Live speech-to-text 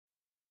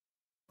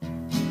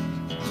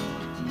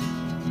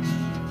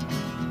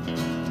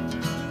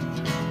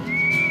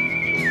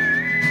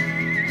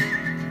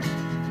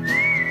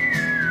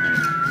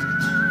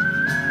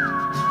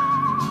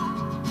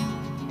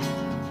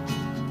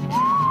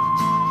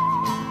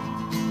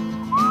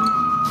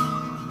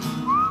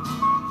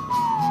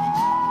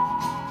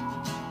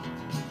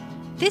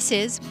This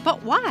is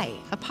But Why?,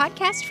 a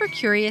podcast for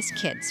curious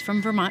kids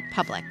from Vermont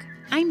Public.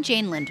 I'm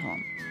Jane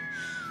Lindholm.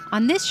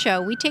 On this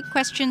show, we take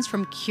questions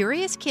from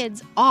curious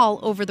kids all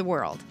over the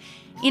world.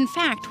 In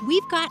fact,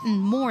 we've gotten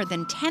more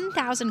than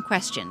 10,000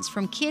 questions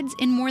from kids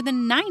in more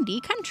than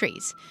 90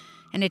 countries.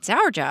 And it's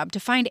our job to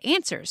find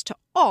answers to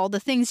all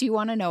the things you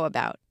want to know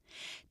about.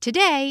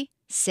 Today,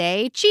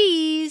 say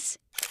cheese.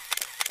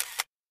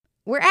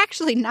 We're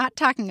actually not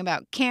talking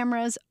about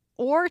cameras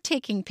or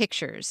taking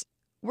pictures.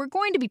 We're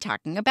going to be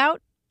talking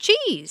about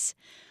cheese.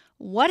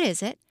 What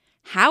is it?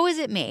 How is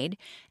it made?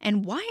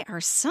 And why are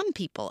some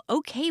people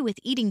okay with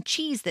eating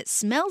cheese that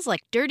smells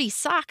like dirty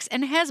socks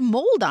and has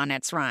mold on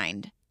its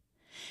rind?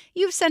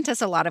 You've sent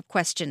us a lot of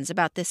questions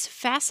about this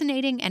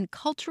fascinating and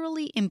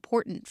culturally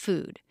important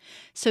food.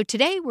 So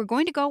today we're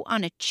going to go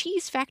on a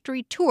cheese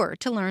factory tour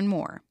to learn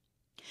more.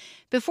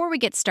 Before we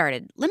get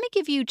started, let me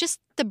give you just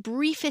the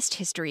briefest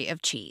history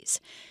of cheese.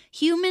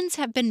 Humans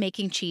have been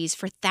making cheese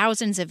for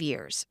thousands of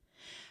years.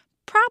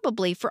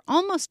 Probably for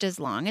almost as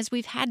long as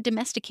we've had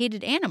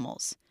domesticated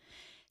animals.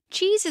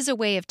 Cheese is a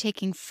way of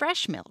taking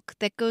fresh milk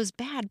that goes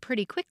bad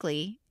pretty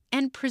quickly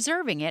and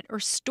preserving it or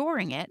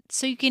storing it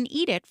so you can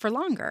eat it for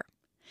longer.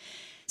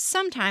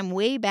 Sometime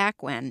way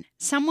back when,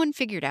 someone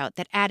figured out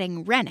that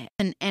adding rennet,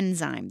 an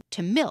enzyme,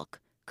 to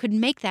milk could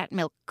make that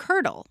milk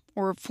curdle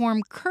or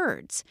form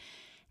curds.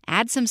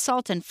 Add some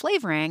salt and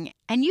flavoring,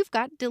 and you've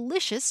got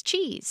delicious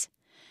cheese.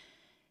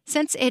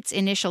 Since its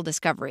initial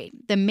discovery,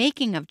 the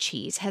making of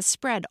cheese has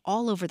spread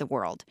all over the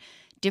world.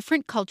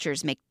 Different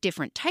cultures make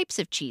different types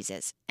of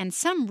cheeses, and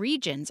some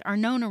regions are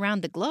known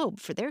around the globe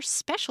for their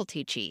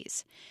specialty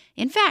cheese.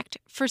 In fact,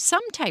 for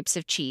some types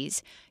of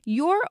cheese,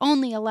 you're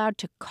only allowed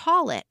to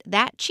call it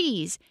that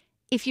cheese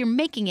if you're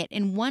making it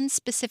in one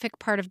specific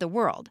part of the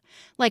world,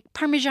 like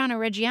Parmigiano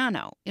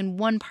Reggiano in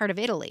one part of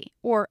Italy,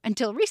 or,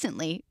 until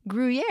recently,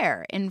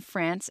 Gruyere in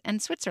France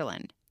and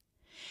Switzerland.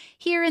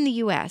 Here in the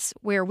U.S.,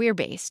 where we're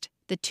based,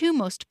 the two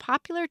most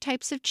popular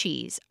types of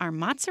cheese are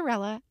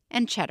mozzarella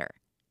and cheddar.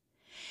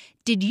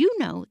 Did you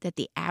know that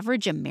the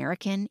average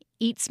American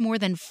eats more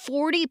than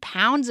 40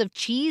 pounds of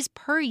cheese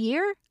per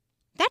year?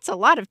 That's a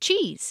lot of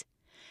cheese.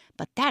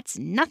 But that's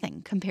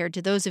nothing compared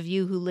to those of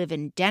you who live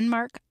in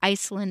Denmark,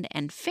 Iceland,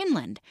 and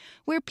Finland,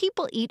 where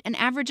people eat an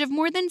average of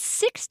more than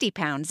 60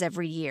 pounds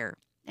every year.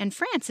 And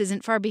France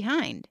isn't far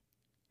behind.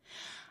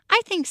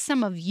 I think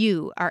some of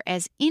you are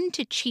as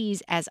into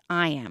cheese as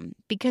I am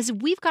because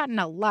we've gotten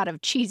a lot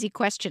of cheesy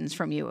questions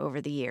from you over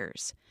the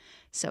years.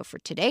 So for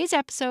today's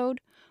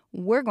episode,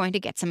 we're going to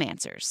get some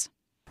answers.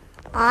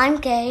 I'm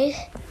Gabe.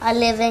 I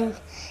live in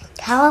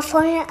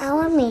California,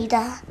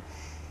 Alameda.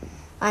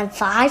 I'm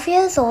 5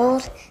 years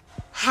old.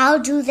 How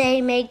do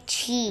they make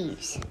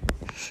cheese?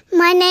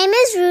 My name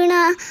is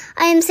Runa.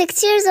 I am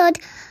 6 years old.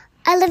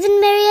 I live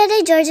in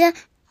Marietta, Georgia.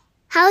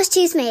 How is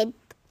cheese made?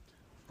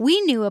 We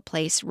knew a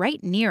place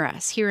right near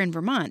us here in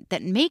Vermont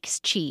that makes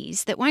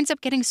cheese that winds up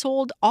getting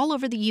sold all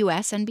over the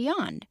U.S. and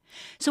beyond.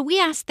 So we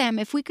asked them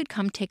if we could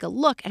come take a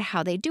look at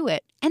how they do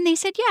it, and they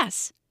said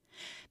yes.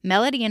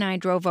 Melody and I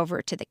drove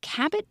over to the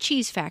Cabot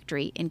Cheese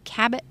factory in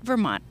Cabot,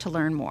 Vermont to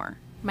learn more.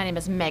 My name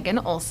is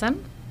Maegen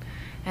Olsen,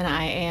 and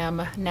I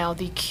am now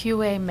the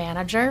QA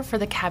manager for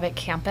the Cabot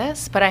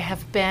campus, but I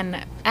have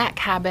been at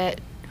Cabot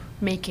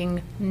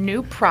making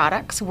new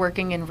products,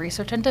 working in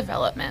research and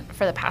development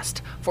for the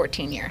past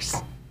 14 years.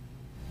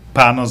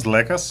 Panos,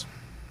 Lekkas,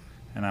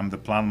 and I'm the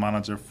plant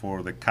manager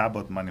for the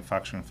Cabot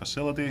manufacturing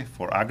facility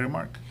for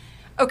Agrimark.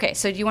 Okay,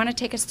 so do you want to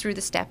take us through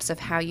the steps of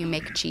how you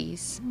make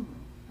cheese?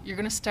 You're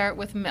going to start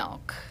with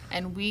milk,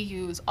 and we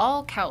use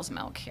all cow's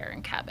milk here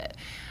in Cabot.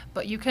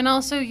 But you can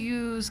also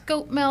use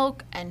goat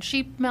milk and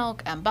sheep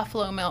milk and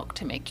buffalo milk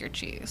to make your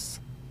cheese.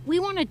 We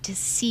wanted to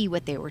see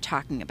what they were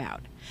talking about.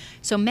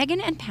 So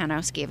Maegen and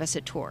Panos gave us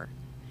a tour.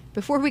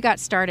 Before we got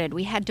started,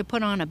 we had to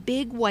put on a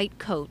big white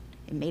coat.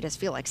 It made us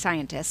feel like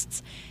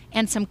scientists,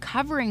 and some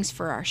coverings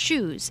for our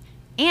shoes,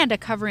 and a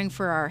covering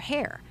for our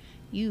hair.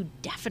 You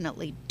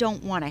definitely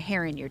don't want a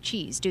hair in your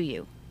cheese, do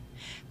you?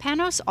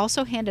 Panos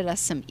also handed us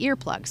some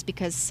earplugs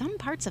because some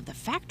parts of the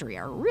factory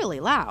are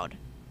really loud.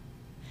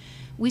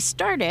 We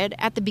started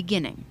at the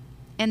beginning,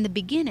 and the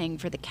beginning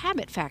for the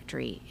Cabot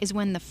factory is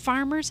when the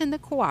farmers in the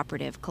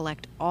cooperative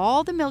collect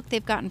all the milk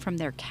they've gotten from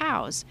their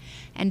cows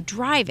and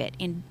drive it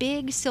in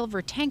big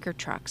silver tanker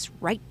trucks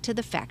right to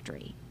the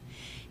factory.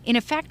 In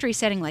a factory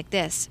setting like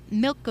this,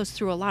 milk goes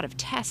through a lot of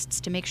tests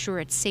to make sure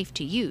it's safe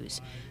to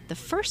use. The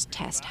first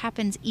test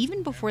happens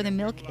even before the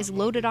milk is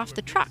loaded off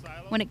the truck,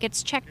 when it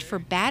gets checked for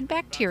bad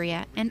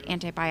bacteria and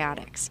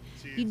antibiotics.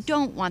 You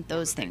don't want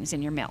those things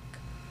in your milk.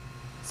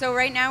 So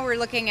right now we're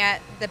looking at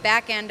the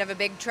back end of a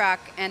big truck,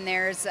 and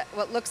there's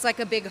what looks like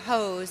a big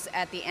hose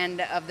at the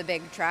end of the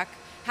big truck.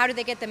 How do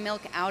they get the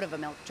milk out of a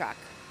milk truck?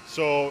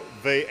 So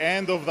the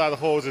end of that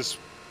hose is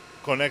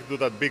connected to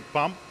that big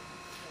pump,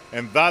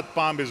 and that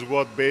pump is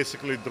what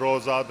basically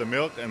draws out the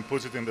milk and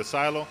puts it in the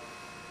silo.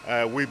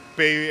 We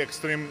pay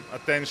extreme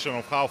attention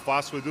of how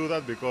fast we do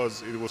that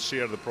because it will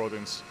shear the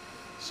proteins.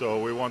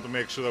 So we want to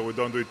make sure that we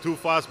don't do it too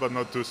fast but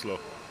not too slow.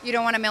 You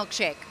don't want a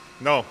milkshake?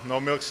 No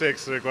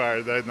milkshakes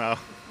required right now.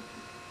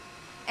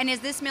 And is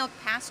this milk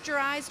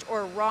pasteurized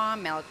or raw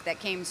milk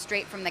that came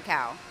straight from the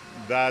cow?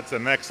 That's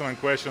an excellent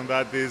question.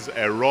 That is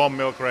a raw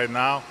milk right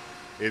now.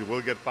 It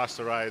will get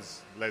pasteurized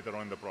later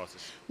on in the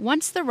process.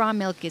 Once the raw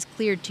milk is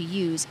cleared to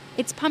use,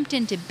 it's pumped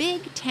into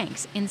big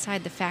tanks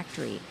inside the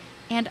factory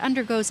and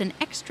undergoes an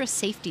extra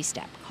safety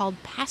step called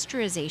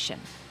pasteurization.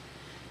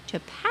 To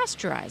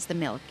pasteurize the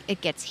milk, it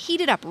gets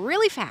heated up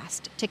really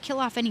fast to kill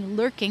off any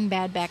lurking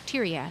bad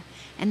bacteria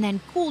and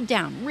then cooled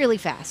down really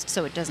fast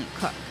so it doesn't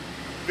cook.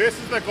 This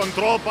is the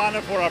control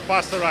panel for our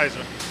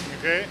pasteurizer,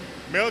 okay?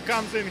 Milk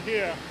comes in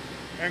here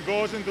and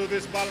goes into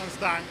this balance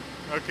tank,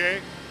 okay?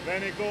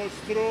 Then it goes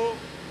through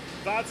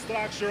that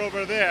structure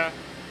over there.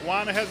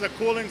 One has a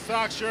cooling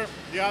structure,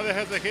 the other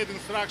has a heating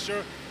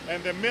structure,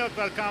 and the milk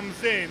that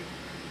comes in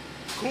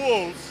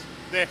cools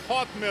the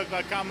hot milk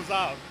that comes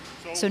out.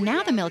 So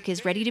now the milk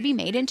is ready to be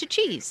made into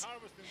cheese.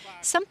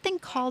 Something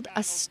called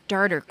a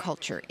starter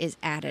culture is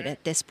added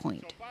at this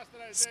point.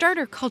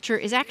 Starter culture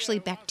is actually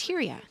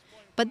bacteria,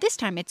 but this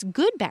time it's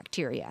good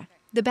bacteria,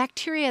 the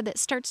bacteria that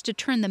starts to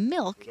turn the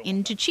milk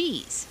into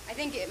cheese. I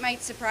think it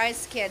might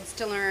surprise kids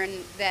to learn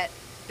that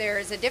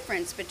there's a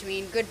difference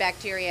between good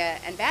bacteria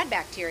and bad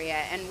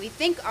bacteria. And we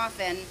think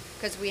often,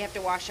 because we have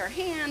to wash our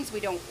hands, we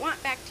don't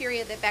want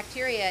bacteria, that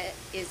bacteria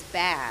is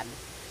bad.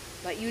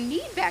 But you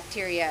need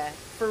bacteria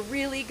for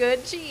really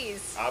good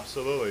cheese.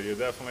 Absolutely, you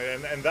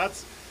definitely, and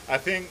that's, I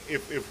think,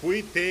 if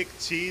we take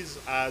cheese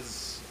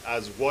as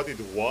what it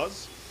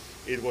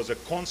was a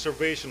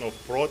conservation of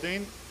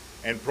protein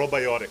and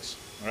probiotics,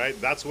 right?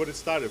 That's what it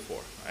started for,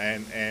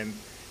 and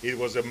it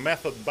was a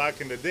method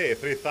back in the day,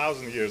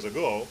 3,000 years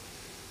ago,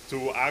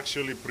 to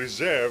actually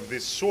preserve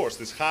this source,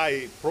 this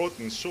high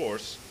protein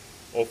source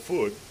of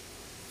food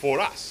for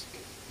us.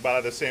 But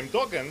at the same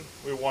token,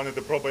 we wanted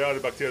the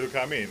probiotic bacteria to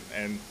come in,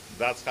 and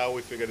that's how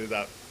we figured it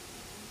out.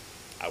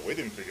 We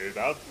didn't figure it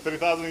out.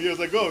 3,000 years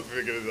ago, we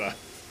figured it out.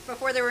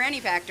 Before there were any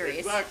factories.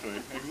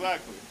 Exactly.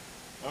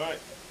 All right.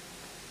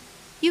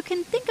 You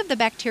can think of the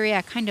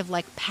bacteria kind of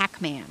like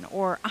Pac-Man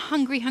or a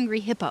hungry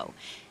hippo.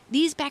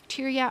 These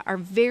bacteria are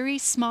very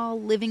small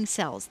living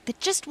cells that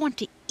just want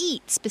to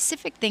eat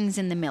specific things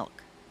in the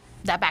milk.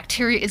 That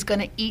bacteria is going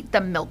to eat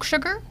the milk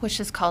sugar, which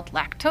is called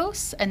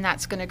lactose, and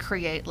that's going to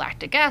create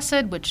lactic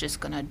acid, which is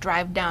going to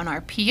drive down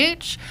our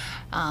pH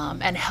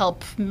and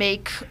help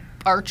make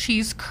our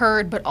cheese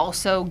curd, but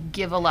also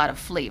give a lot of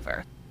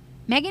flavor.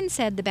 Maegen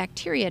said the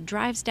bacteria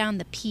drives down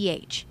the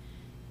pH.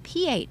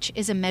 pH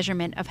is a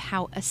measurement of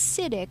how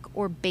acidic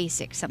or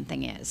basic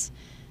something is.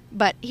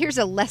 But here's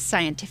a less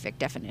scientific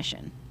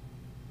definition.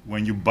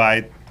 When you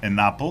bite an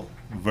apple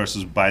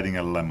versus biting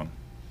a lemon,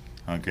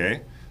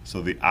 okay?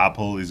 So the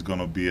apple is going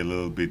to be a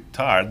little bit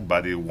tart,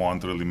 but it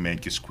won't really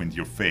make you squint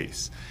your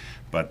face.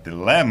 But the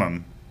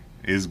lemon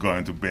is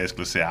going to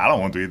basically say, I don't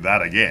want to eat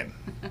that again.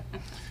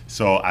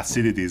 So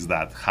acidity is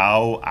that.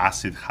 How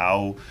acid,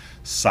 how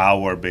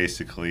sour,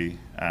 basically,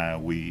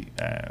 we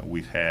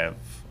have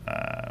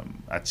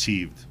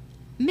achieved.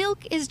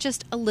 Milk is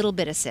just a little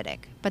bit acidic,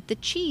 but the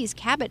cheese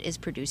Cabot is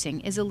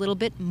producing is a little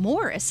bit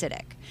more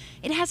acidic.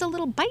 It has a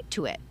little bite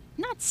to it.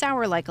 Not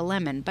sour like a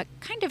lemon, but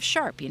kind of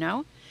sharp, you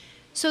know?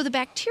 So the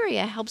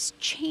bacteria helps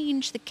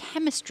change the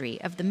chemistry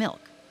of the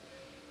milk.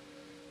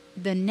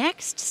 The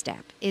next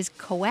step is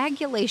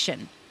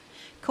coagulation.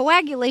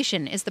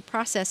 Coagulation is the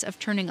process of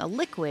turning a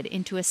liquid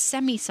into a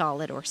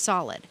semi-solid or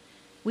solid.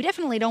 We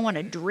definitely don't want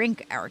to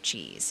drink our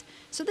cheese,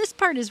 so this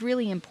part is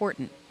really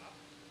important.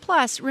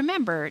 Plus,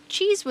 remember,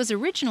 cheese was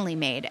originally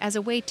made as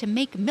a way to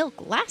make milk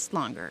last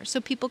longer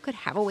so people could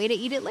have a way to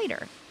eat it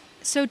later.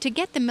 So to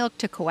get the milk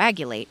to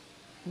coagulate,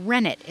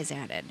 rennet is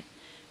added.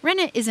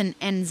 Rennet is an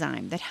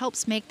enzyme that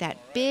helps make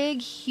that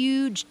big,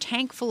 huge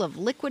tank full of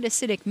liquid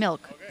acidic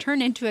milk turn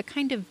into a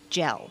kind of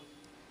gel.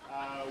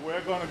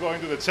 We're going to go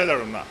into the cheddar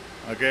room now.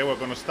 Okay, we're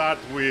going to start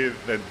with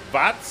the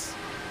vats.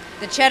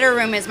 The cheddar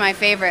room is my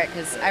favorite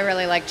because I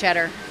really like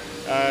cheddar.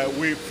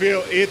 We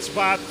fill each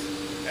vat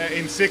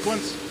in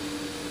sequence.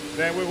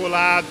 Then we will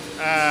add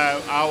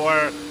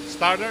our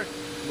starter,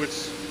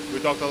 which we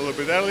talked a little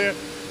bit earlier.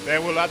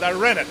 Then we'll add our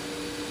rennet.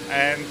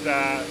 And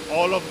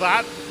all of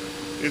that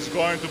is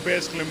going to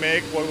basically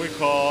make what we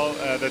call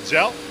the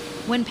gel.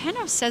 When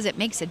Panos says it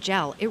makes a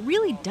gel, it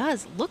really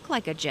does look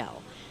like a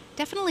gel.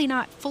 Definitely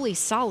not fully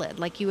solid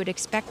like you would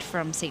expect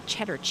from, say,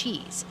 cheddar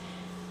cheese.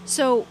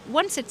 So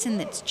once it's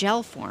in its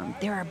gel form,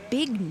 there are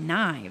big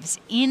knives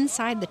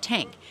inside the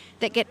tank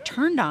that get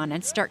turned on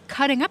and start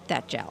cutting up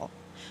that gel.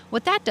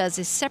 What that does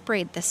is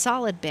separate the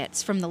solid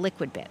bits from the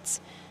liquid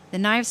bits. The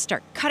knives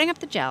start cutting up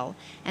the gel,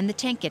 and the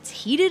tank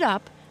gets heated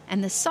up,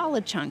 and the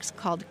solid chunks,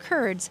 called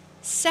curds,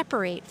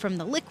 separate from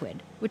the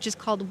liquid, which is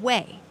called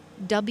whey,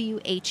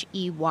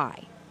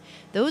 W-H-E-Y.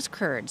 Those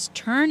curds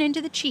turn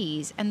into the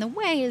cheese, and the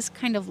whey is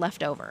kind of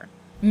left over.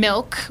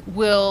 Milk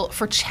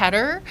for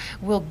cheddar,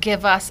 will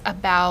give us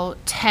about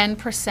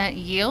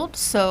 10% yield.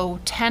 So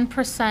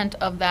 10%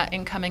 of that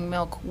incoming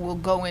milk will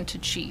go into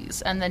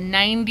cheese, and the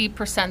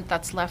 90%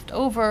 that's left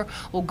over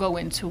will go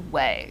into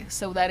whey.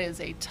 So that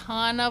is a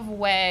ton of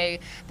whey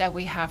that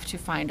we have to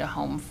find a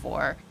home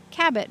for.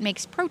 Cabot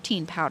makes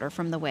protein powder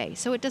from the whey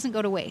so it doesn't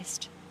go to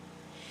waste.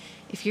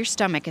 If your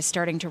stomach is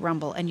starting to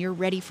rumble and you're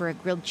ready for a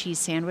grilled cheese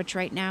sandwich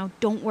right now,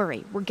 don't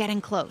worry, we're getting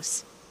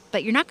close.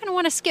 But you're not going to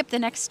want to skip the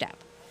next step.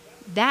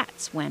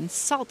 That's when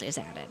salt is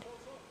added.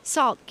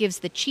 Salt gives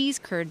the cheese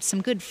curd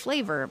some good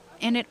flavor,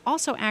 and it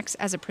also acts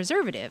as a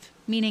preservative,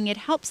 meaning it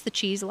helps the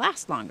cheese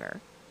last longer.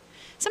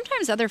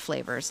 Sometimes other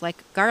flavors,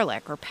 like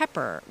garlic or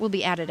pepper, will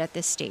be added at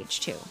this stage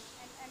too.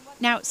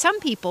 Now, some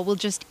people will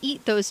just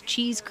eat those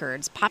cheese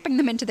curds, popping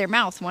them into their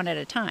mouth one at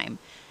a time.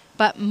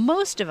 But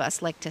most of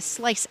us like to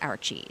slice our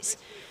cheese,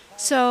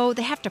 so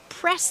they have to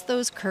press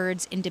those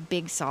curds into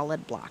big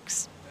solid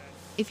blocks.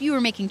 If you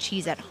were making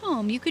cheese at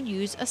home, you could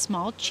use a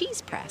small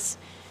cheese press.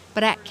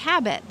 But at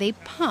Cabot, they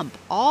pump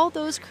all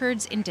those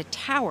curds into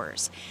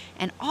towers,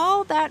 and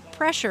all that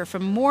pressure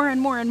from more and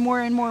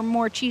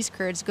more cheese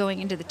curds going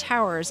into the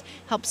towers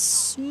helps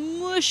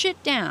smush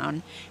it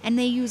down, and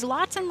they use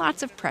lots and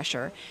lots of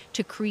pressure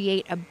to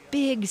create a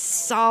big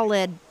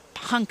solid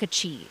hunk of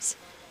cheese.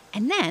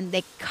 And then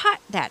they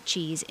cut that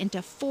cheese into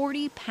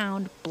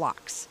 40-pound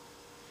blocks.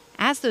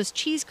 As those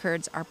cheese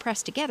curds are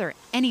pressed together,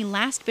 any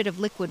last bit of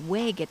liquid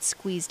whey gets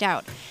squeezed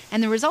out,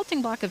 and the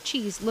resulting block of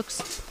cheese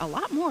looks a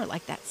lot more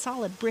like that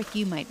solid brick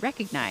you might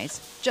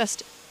recognize,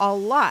 just a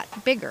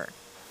lot bigger.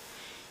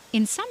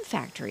 In some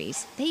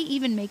factories, they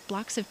even make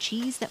blocks of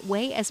cheese that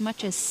weigh as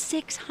much as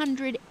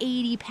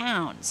 680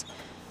 pounds.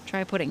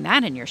 Try putting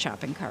that in your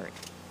shopping cart.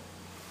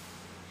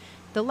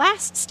 The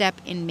last step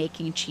in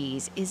making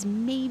cheese is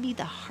maybe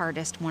the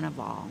hardest one of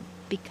all,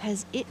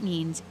 because it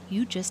means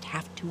you just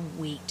have to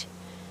wait.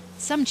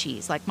 Some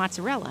cheese, like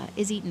mozzarella,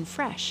 is eaten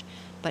fresh,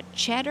 but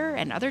cheddar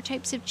and other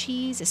types of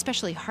cheese,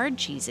 especially hard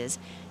cheeses,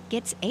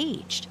 gets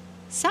aged,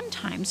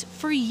 sometimes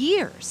for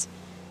years.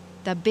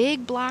 The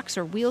big blocks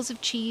or wheels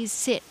of cheese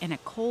sit in a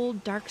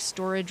cold, dark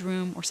storage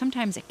room or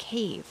sometimes a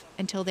cave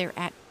until they're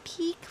at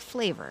peak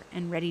flavor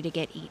and ready to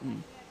get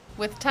eaten.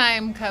 With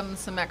time comes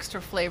some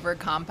extra flavor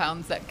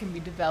compounds that can be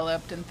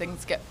developed and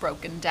things get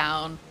broken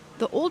down.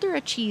 The older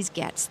a cheese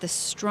gets, the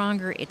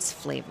stronger its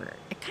flavor.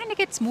 It kind of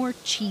gets more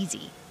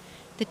cheesy.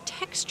 The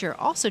texture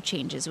also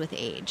changes with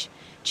age.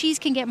 Cheese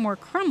can get more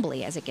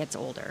crumbly as it gets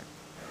older.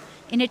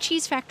 In a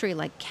cheese factory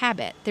like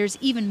Cabot, there's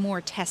even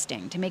more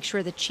testing to make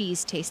sure the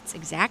cheese tastes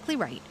exactly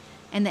right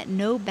and that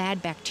no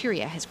bad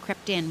bacteria has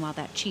crept in while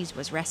that cheese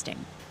was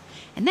resting.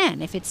 And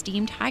then, if it's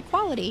deemed high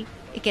quality,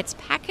 it gets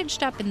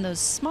packaged up in those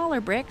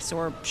smaller bricks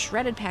or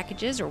shredded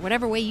packages or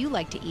whatever way you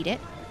like to eat it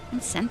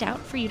and sent out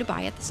for you to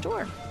buy at the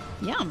store.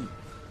 Yum.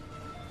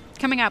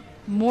 Coming up,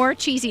 more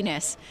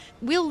cheesiness.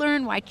 We'll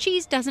learn why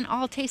cheese doesn't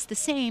all taste the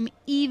same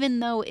even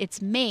though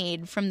it's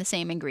made from the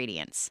same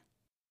ingredients.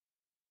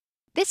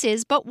 This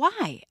is But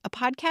Why, a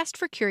podcast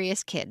for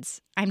curious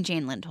kids. I'm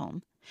Jane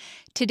Lindholm.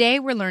 Today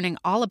we're learning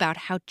all about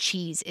how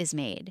cheese is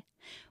made.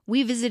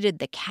 We visited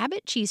the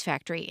Cabot Cheese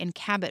factory in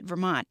Cabot,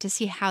 Vermont to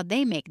see how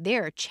they make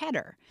their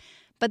cheddar.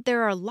 But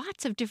there are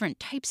lots of different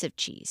types of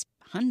cheese,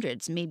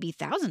 hundreds, maybe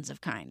thousands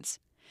of kinds.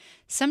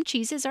 Some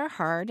cheeses are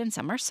hard and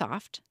some are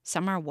soft,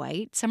 some are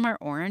white, some are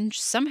orange,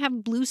 some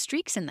have blue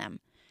streaks in them,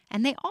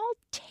 and they all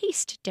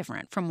taste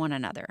different from one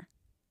another.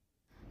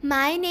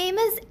 My name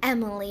is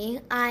Emily.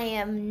 I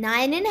am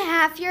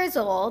 9.5 years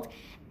old,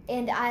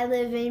 and I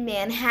live in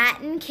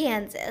Manhattan,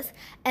 Kansas.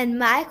 And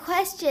my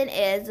question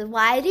is,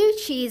 why do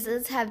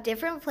cheeses have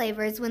different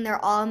flavors when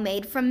they're all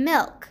made from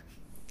milk?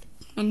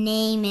 My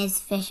name is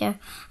Fisher.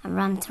 I'm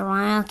from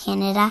Toronto,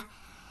 Canada.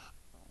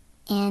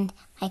 And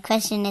my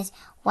question is,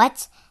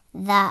 what's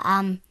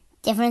the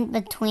difference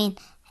between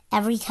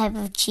every type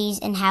of cheese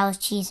and how is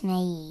cheese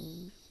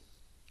made?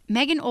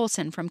 Maegen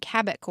Olsen from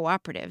Cabot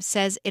Cooperative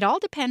says it all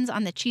depends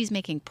on the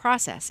cheese-making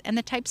process and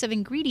the types of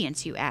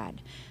ingredients you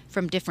add,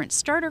 from different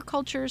starter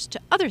cultures to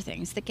other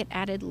things that get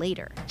added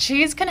later.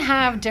 Cheese can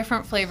have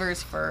different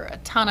flavors for a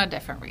ton of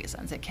different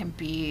reasons. It can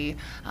be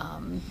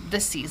the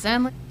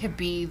season. It could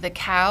be the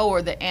cow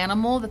or the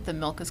animal that the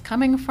milk is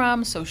coming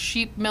from. So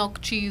sheep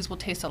milk cheese will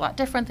taste a lot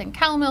different than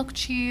cow milk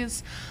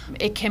cheese.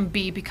 It can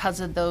be because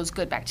of those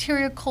good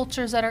bacteria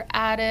cultures that are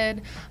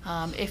added.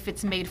 If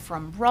it's made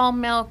from raw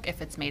milk, if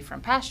it's made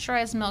from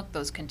pasteurized milk,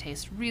 those can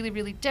taste really,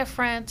 really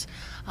different.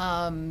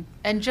 And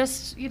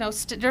just,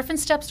 different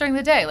steps during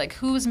the day, like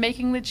who's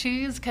making the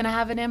cheese can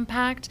have an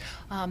impact.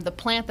 The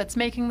plant that's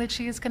making the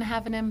cheese can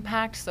have an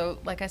impact. So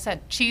like I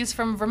said, cheese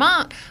from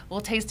Vermont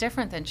will taste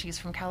different than cheese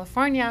from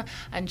California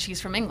and cheese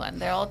from England.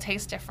 They all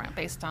taste different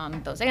based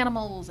on those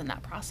animals and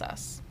that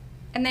process.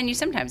 And then you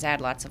sometimes add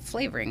lots of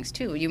flavorings,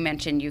 too. You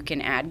mentioned you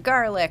can add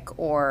garlic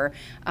or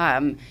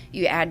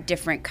you add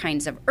different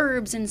kinds of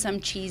herbs in some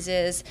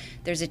cheeses.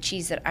 There's a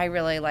cheese that I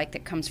really like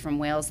that comes from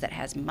Wales that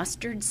has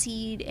mustard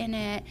seed in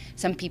it.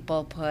 Some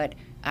people put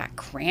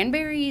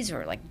cranberries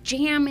or like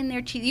jam in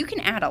their cheese. You can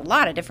add a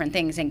lot of different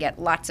things and get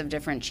lots of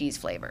different cheese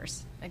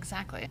flavors.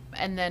 Exactly.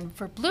 And then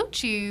for blue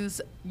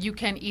cheese, you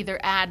can either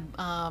add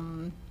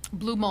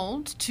blue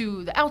mold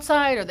to the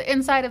outside or the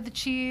inside of the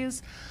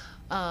cheese.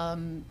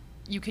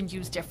 You can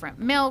use different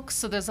milks.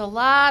 So there's a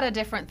lot of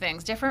different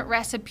things, different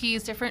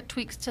recipes, different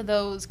tweaks to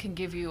those can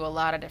give you a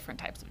lot of different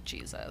types of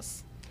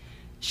cheeses.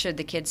 Should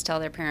the kids tell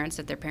their parents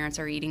that their parents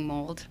are eating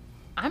mold?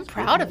 I'm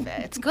proud of it.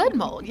 It's good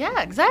mold.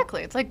 Yeah,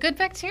 exactly. It's like good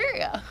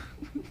bacteria.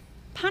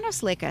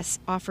 Panos Lekkas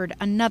offered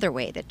another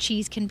way that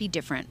cheese can be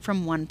different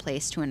from one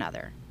place to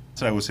another.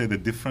 So I would say the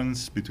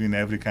difference between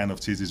every kind of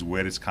cheese is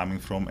where it's coming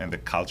from and the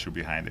culture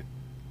behind it.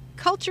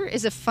 Culture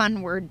is a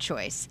fun word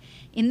choice.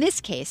 In this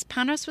case,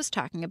 Panos was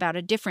talking about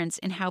a difference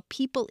in how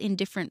people in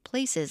different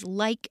places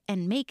like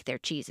and make their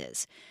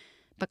cheeses.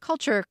 But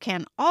culture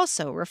can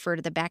also refer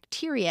to the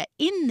bacteria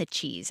in the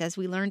cheese, as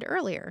we learned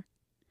earlier.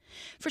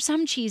 For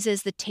some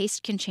cheeses, the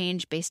taste can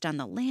change based on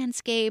the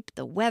landscape,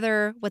 the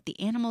weather, what the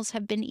animals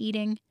have been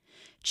eating.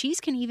 Cheese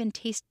can even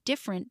taste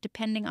different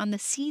depending on the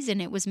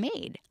season it was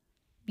made,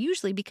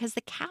 usually because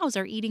the cows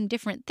are eating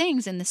different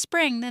things in the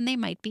spring than they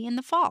might be in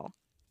the fall.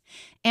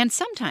 And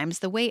sometimes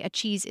the way a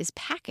cheese is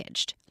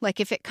packaged, like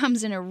if it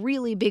comes in a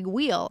really big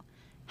wheel,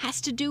 has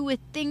to do with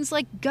things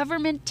like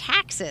government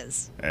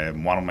taxes.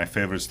 One of my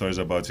favorite stories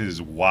about cheese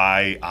is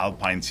why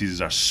Alpine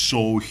cheeses are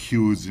so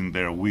huge in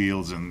their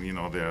wheels, and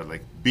they're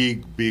like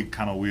big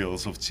kind of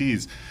wheels of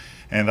cheese.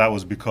 And that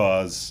was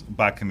because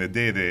back in the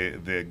day,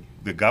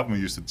 the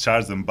government used to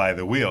charge them by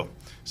the wheel.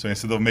 So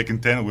instead of making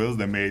 10 wheels,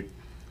 they made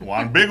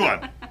one big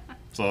one.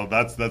 So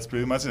that's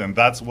pretty much it, and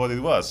that's what it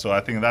was. So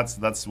I think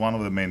that's one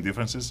of the main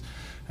differences.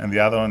 And the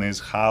other one is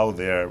how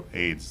they're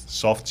aged.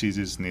 Soft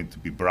cheeses need to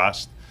be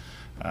brushed.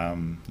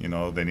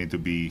 They need to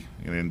be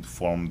to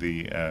form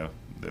the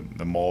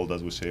mold,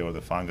 as we say, or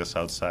the fungus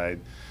outside.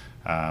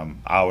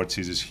 Our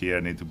cheeses here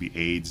need to be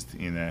aged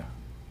in a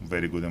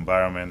very good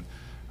environment.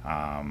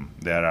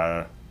 There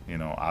are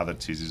other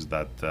cheeses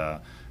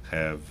that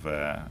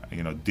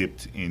have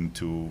dipped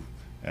into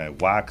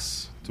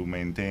wax to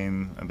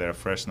maintain their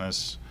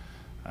freshness.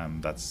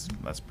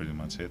 That's pretty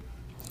much it.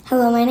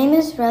 Hello, my name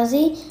is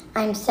Rosie.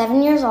 I'm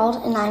 7 years old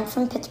and I'm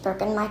from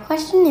Pittsburgh. And my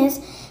question is,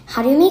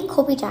 how do you make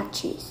Colby Jack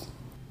cheese?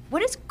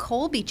 What is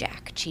Colby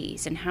Jack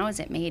cheese, and how is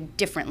it made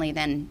differently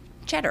than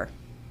cheddar?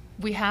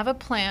 We have a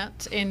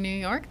plant in New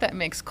York that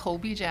makes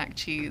Colby Jack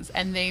cheese,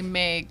 and they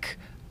make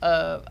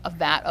a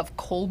vat of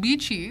Colby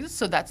cheese.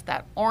 So that's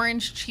that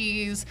orange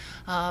cheese.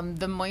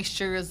 The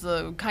moisture is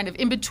the kind of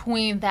in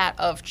between that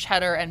of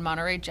cheddar and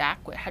Monterey Jack,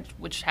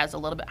 which has a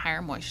little bit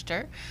higher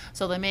moisture.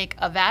 So they make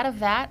a vat of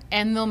that,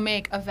 and they'll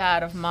make a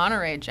vat of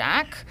Monterey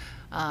Jack.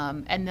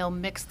 And they'll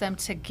mix them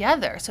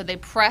together. So they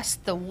press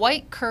the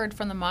white curd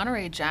from the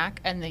Monterey Jack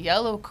and the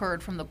yellow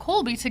curd from the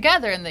Colby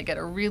together, and they get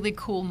a really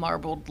cool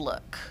marbled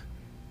look.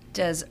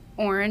 Does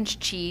orange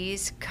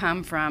cheese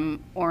come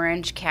from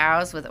orange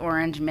cows with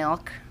orange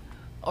milk?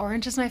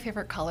 Orange is my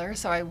favorite color,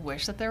 so I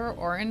wish that there were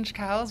orange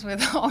cows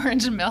with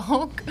orange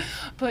milk.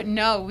 But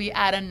no, we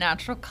add a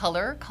natural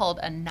color called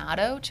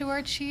annatto to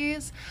our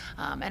cheese,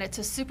 and it's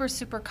a super,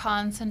 super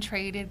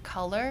concentrated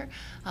color,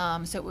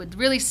 so it would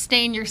really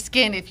stain your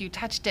skin if you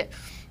touched it.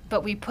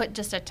 But we put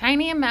just a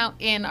tiny amount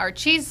in our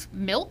cheese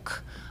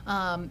milk,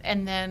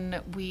 and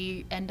then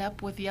we end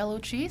up with yellow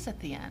cheese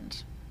at the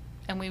end.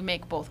 And we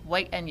make both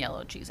white and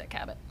yellow cheese at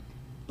Cabot.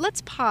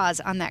 Let's pause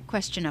on that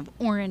question of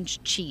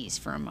orange cheese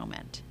for a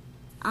moment.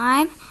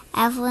 I'm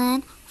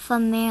Evelyn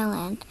from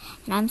Maryland,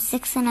 and I'm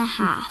 6.5.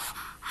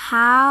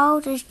 How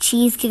does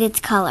cheese get its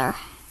color?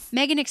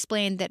 Maegen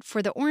explained that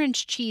for the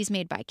orange cheese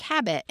made by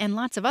Cabot and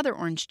lots of other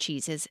orange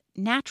cheeses,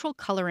 natural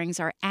colorings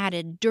are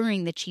added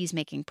during the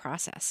cheese-making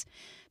process.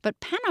 But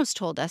Panos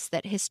told us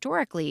that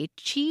historically,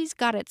 cheese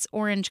got its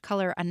orange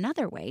color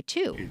another way,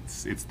 too.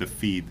 It's the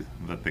feed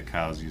that the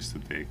cows used to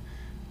take,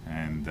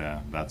 and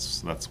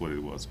that's what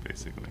it was,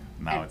 basically.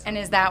 Now And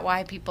is that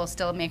why people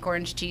still make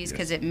orange cheese,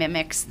 because it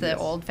mimics the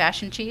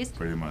old-fashioned cheese?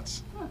 Pretty much.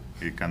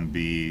 It can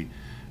be,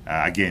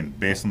 again,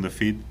 based on the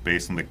feed,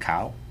 based on the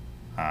cow,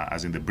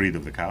 as in the breed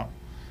of the cow,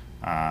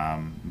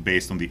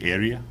 based on the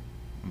area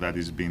that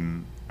is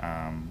being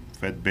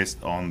fed,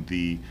 based on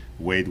the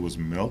way it was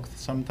milked.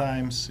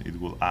 Sometimes it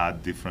will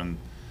add different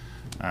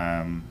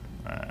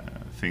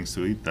things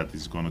to it that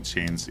is going to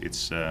change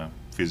its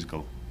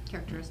physical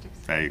Characteristics.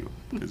 There you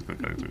go, physical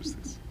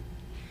characteristics.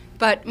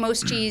 But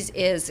most cheese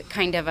is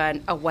kind of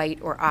a white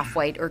or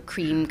off-white or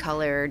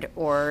cream-colored,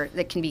 or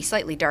that can be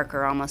slightly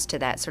darker, almost to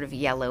that sort of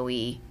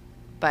yellowy.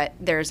 But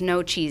there's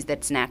no cheese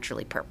that's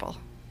naturally purple.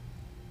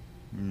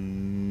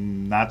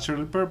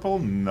 Naturally purple?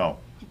 No.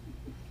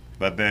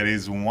 But there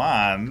is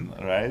one,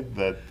 right,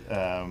 that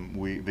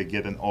they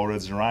get an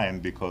orange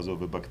rind because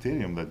of a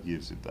bacterium that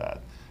gives it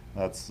that.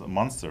 That's a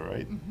monster,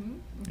 right?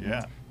 Mm-hmm.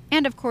 Yeah.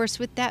 And of course,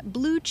 with that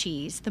blue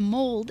cheese, the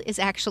mold is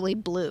actually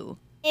blue.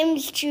 My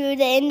name's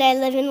Judah, and I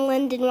live in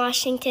Linden,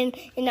 Washington,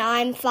 and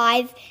I'm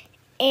 5.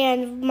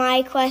 And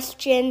my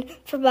question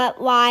for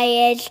why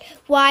is,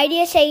 why do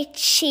you say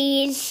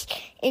cheese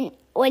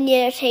when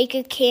you take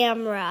a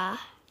camera?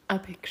 A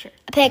picture.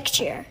 A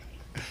picture.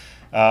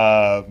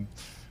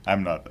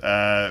 I'm not.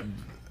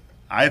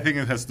 I think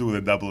it has to do with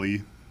a double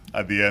E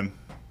at the end.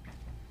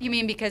 You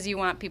mean because you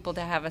want people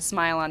to have a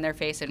smile on their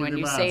face, and when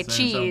you say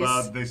cheese... It's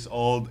about this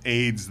old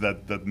age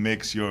that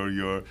makes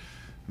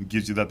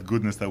gives you that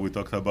goodness that we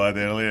talked about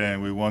earlier,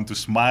 and we want to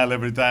smile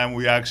every time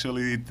we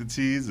actually eat the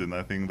cheese, and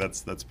I think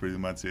that's pretty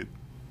much it.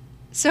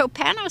 So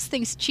Panos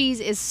thinks cheese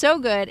is so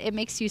good it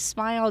makes you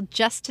smile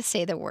just to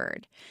say the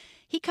word.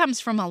 He comes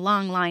from a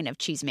long line of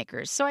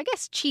cheesemakers, so I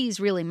guess cheese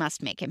really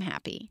must make him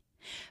happy.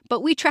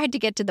 But we tried to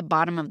get to the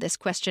bottom of this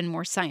question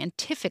more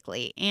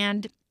scientifically,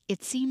 and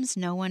it seems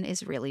no one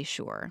is really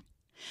sure.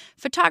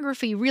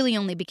 Photography really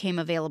only became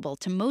available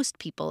to most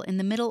people in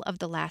the middle of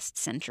the last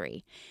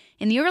century.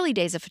 In the early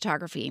days of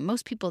photography,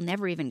 most people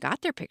never even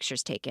got their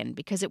pictures taken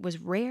because it was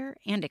rare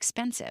and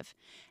expensive.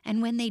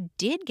 And when they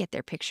did get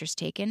their pictures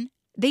taken,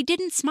 they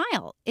didn't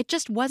smile. It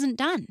just wasn't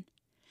done.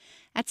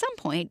 At some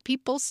point,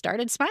 people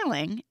started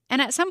smiling,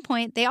 and at some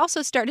point, they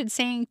also started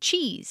saying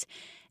cheese.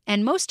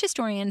 And most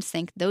historians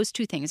think those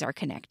two things are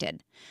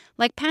connected.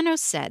 Like Panos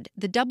said,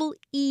 the double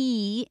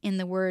E in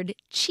the word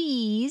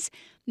cheese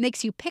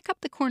makes you pick up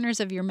the corners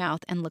of your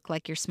mouth and look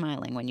like you're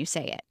smiling when you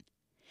say it.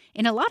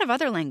 In a lot of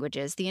other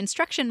languages, the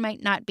instruction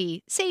might not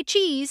be, say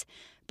cheese,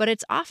 but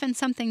it's often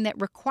something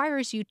that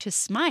requires you to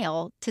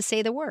smile to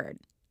say the word.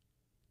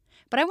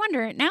 But I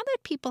wonder, now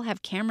that people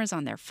have cameras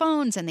on their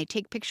phones and they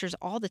take pictures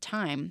all the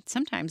time,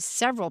 sometimes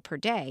several per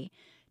day,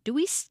 do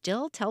we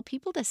still tell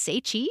people to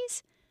say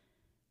cheese?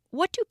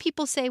 What do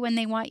people say when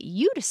they want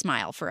you to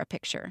smile for a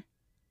picture?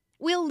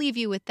 We'll leave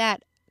you with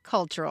that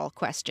cultural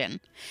question.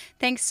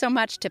 Thanks so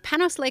much to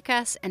Panos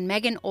Lekkas and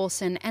Maegen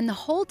Olsen and the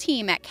whole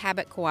team at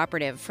Cabot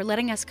Cooperative for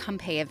letting us come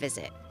pay a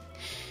visit.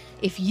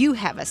 If you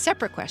have a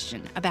separate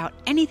question about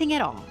anything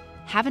at all,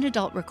 have an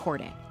adult record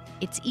it.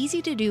 It's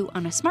easy to do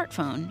on a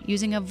smartphone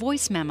using a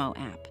voice memo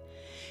app.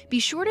 Be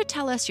sure to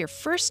tell us your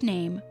first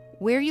name,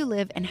 where you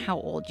live, and how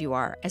old you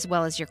are, as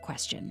well as your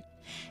question.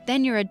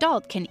 Then your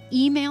adult can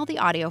email the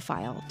audio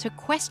file to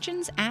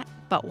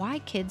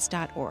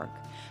questions@butwhykids.org.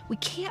 We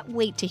can't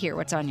wait to hear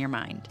what's on your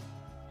mind.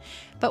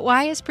 But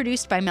Why is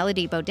produced by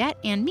Melody Bodette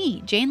and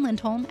me, Jane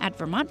Lindholm, at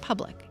Vermont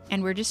Public,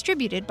 and we're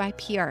distributed by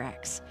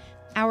PRX.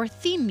 Our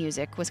theme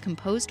music was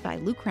composed by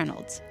Luke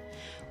Reynolds.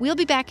 We'll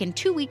be back in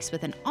 2 weeks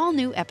with an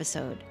all-new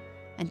episode.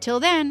 Until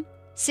then,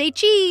 say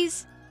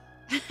cheese!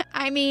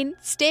 I mean,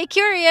 stay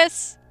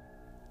curious!